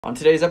On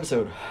today's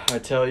episode, I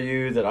tell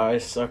you that I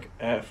suck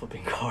at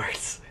flipping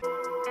cards.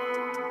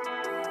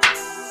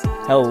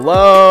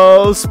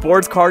 Hello,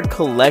 sports card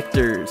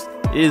collectors.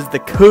 It is the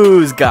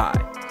Coos guy,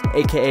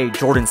 aka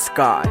Jordan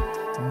Sky.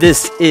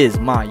 This is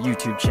my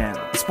YouTube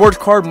channel. The sports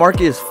card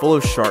market is full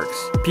of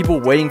sharks, people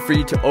waiting for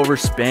you to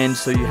overspend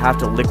so you have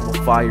to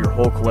liquefy your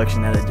whole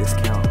collection at a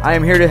discount. I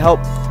am here to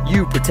help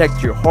you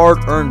protect your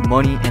hard-earned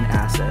money and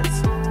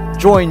assets.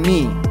 Join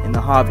me in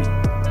the hobby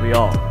we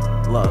all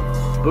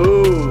love.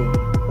 Boom!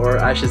 Or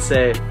I should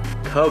say,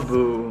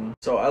 kaboom.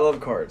 So I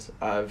love cards.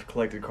 I've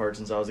collected cards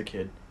since I was a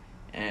kid,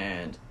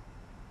 and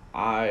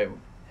I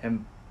have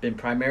been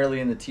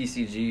primarily in the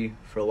TCG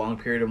for a long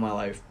period of my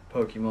life.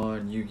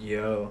 Pokemon,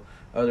 Yu-Gi-Oh,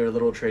 other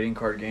little trading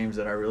card games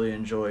that I really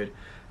enjoyed.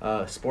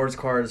 Sports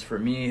cards for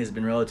me has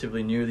been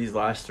relatively new these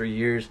last 3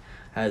 years.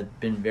 Has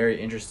been very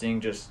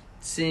interesting, just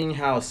seeing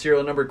how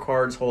serial number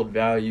cards hold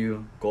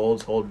value,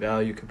 golds hold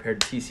value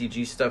compared to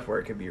TCG stuff where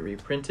it could be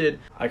reprinted.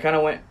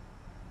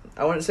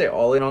 I wouldn't say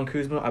all in on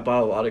Kuzma. I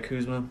bought a lot of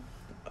Kuzma.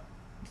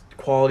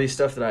 Quality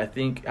stuff that I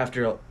think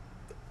after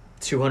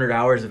 200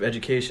 hours of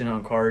education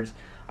on cards,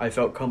 I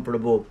felt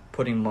comfortable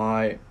putting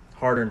my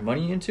hard-earned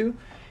money into,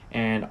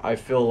 and I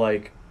feel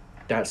like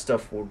that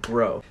stuff will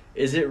grow.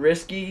 Is it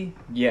risky?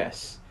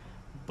 Yes.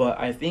 But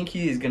I think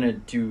he's going to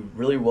do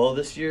really well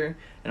this year,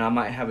 and I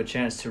might have a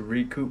chance to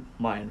recoup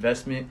my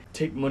investment,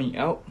 take money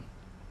out,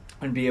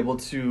 and be able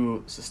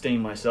to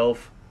sustain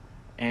myself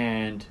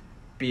and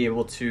be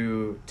able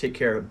to take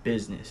care of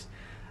business.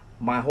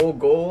 My whole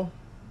goal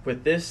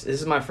with this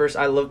is my first.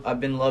 I've loved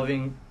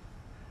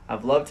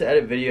to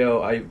edit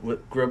video. I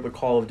grew up with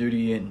Call of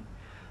Duty and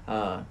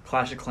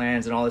Clash of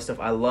Clans and all this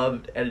stuff. I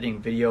loved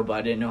editing video, but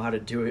I didn't know how to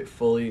do it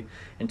fully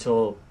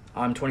until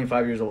I'm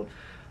 25 years old.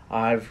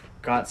 I've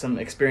got some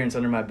experience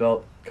under my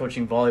belt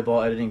coaching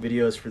volleyball, editing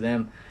videos for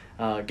them.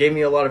 Gave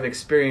me a lot of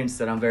experience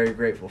that I'm very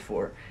grateful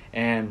for.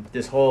 And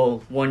this whole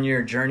 1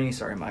 year journey,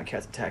 sorry, my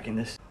cat's attacking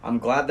this. I'm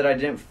glad that I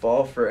didn't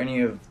fall for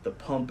any of the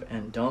pump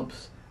and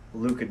dumps.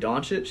 Luka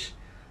Doncic,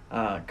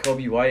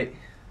 Kobe White,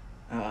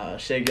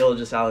 Shai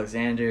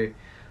Gilgeous-Alexander,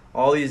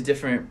 all these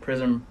different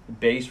Prism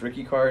base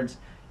rookie cards.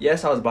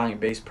 Yes, I was buying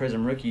base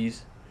Prism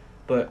rookies,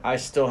 but I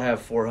still have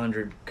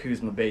 400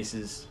 Kuzma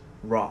bases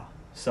raw.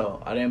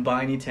 So I didn't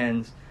buy any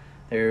 10s.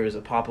 There was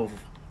a pop of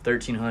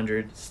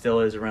 1,300, still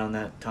is around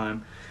that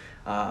time.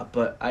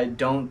 But I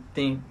don't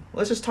think,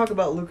 let's just talk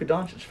about Luka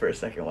Doncic for a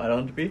second, why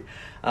don't we?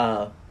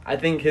 I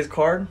think his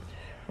card,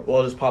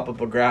 we'll just pop up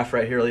a graph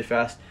right here really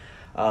fast.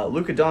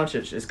 Luka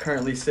Doncic is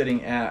currently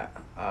sitting at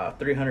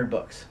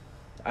 $300.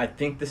 I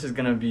think this is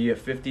going to be a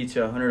 $50 to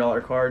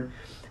 $100 card,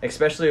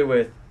 especially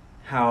with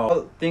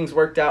how things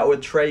worked out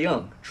with Trae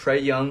Young.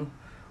 Trae Young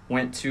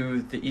went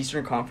to the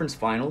Eastern Conference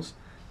Finals.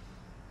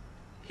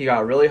 He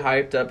got really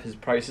hyped up, his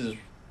prices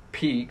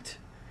peaked,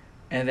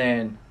 and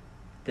then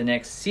the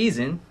next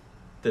season,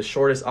 the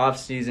shortest off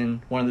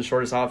season, one of the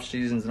shortest off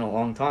seasons in a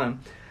long time,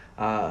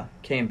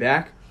 came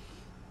back.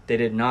 They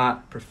did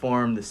not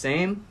perform the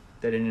same.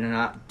 They did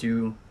not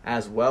do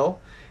as well,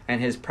 and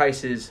his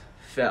prices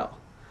fell.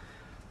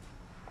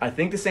 I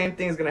think the same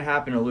thing is going to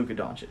happen to Luka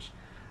Doncic.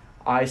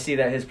 I see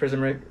that his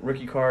Prism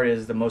rookie card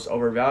is the most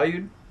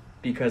overvalued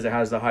because it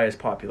has the highest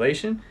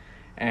population,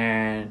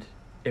 and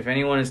if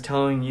anyone is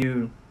telling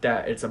you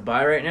that it's a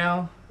buy right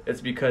now, it's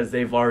because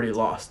they've already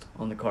lost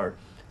on the card.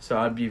 So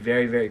I'd be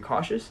very, very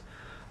cautious.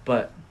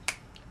 But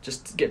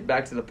just to get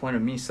back to the point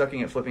of me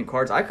sucking at flipping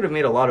cards, I could have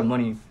made a lot of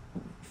money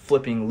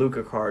flipping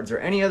Luka cards or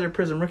any other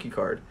Prism rookie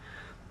card.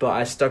 But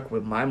I stuck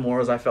with my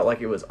morals. I felt like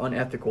it was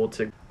unethical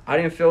to... I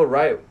didn't feel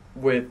right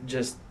with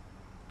just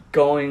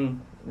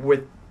going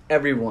with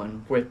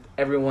everyone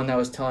that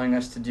was telling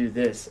us to do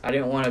this. I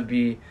didn't want to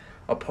be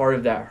a part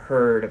of that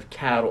herd of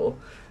cattle.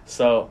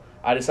 So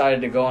I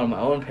decided to go on my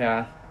own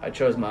path. I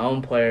chose my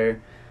own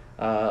player.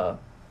 Bought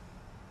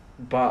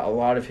a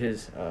lot of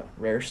his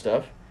rare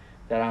stuff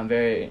that I'm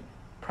very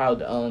proud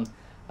to own,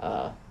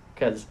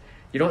 because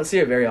you don't see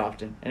it very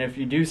often, and if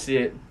you do see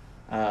it,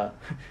 that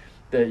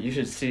you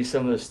should see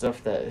some of the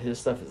stuff that his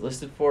stuff is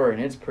listed for,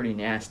 and it's pretty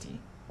nasty.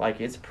 Like,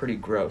 it's pretty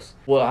gross.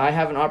 Will I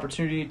have an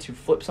opportunity to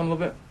flip some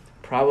of it?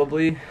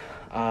 Probably.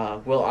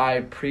 Will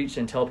I preach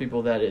and tell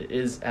people that it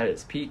is at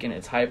its peak and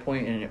its high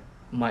point and it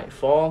might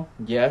fall?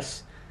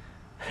 Yes.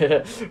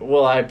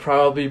 Will I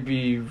probably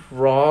be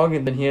wrong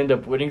and then he end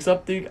up winning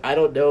something? I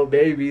don't know,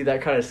 maybe.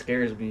 That kind of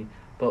scares me,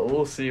 but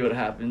we'll see what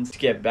happens. To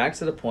get back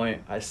to the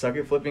point, I suck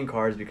at flipping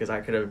cards because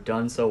I could have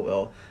done so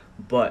well,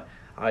 but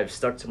I've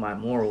stuck to my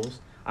morals.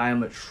 I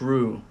am a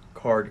true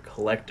card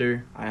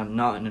collector. I am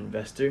not an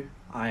investor.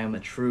 I am a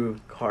true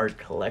card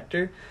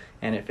collector,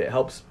 and if it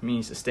helps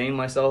me sustain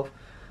myself,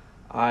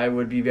 I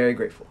would be very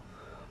grateful.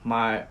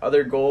 My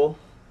other goal,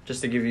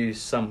 just to give you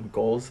some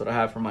goals that I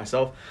have for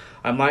myself,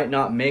 I might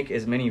not make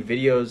as many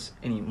videos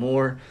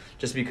anymore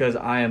just because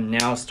I am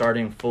now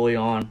starting fully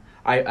on.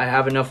 I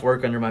have enough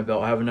work under my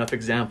belt. I have enough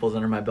examples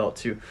under my belt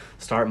to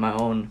start my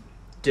own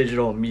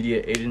digital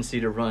media agency,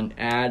 to run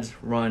ads,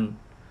 run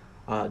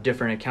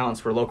different accounts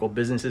for local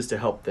businesses to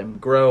help them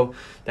grow.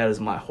 That is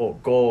my whole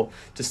goal,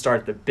 to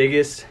start the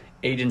biggest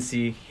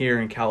agency here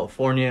in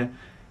California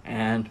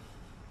and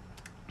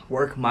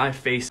work my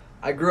face.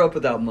 I grew up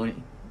without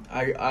money.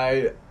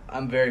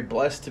 I'm very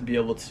blessed to be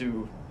able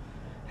to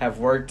have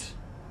worked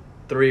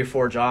 3 or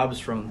 4 jobs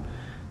from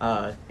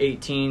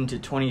 18 to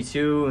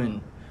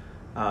 22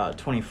 and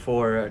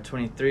 24 or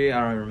 23. I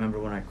don't even remember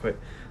when I quit.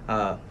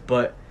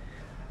 But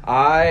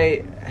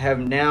I have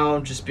now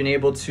just been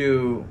able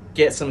to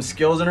get some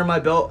skills under my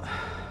belt.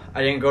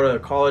 I didn't go to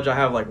college. I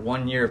have like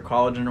 1 year of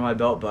college under my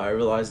belt, but I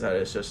realized that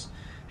it's just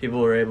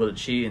people are able to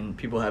cheat and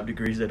people have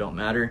degrees that don't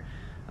matter.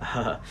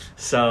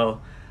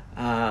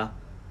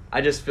 I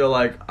just feel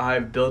like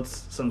I've built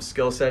some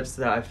skill sets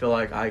that I feel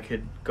like I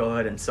could go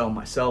ahead and sell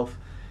myself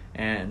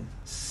and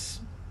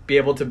be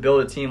able to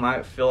build a team.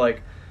 I feel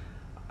like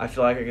I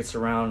could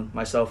surround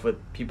myself with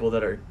people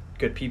that are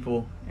good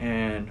people,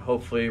 and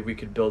hopefully we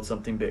could build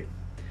something big.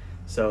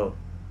 So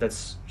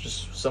that's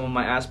just some of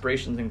my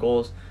aspirations and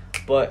goals,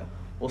 but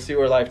we'll see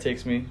where life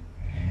takes me.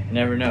 You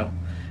never know.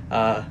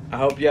 I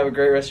hope you have a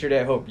great rest of your day.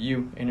 I hope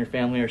you and your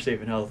family are safe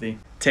and healthy.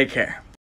 Take care.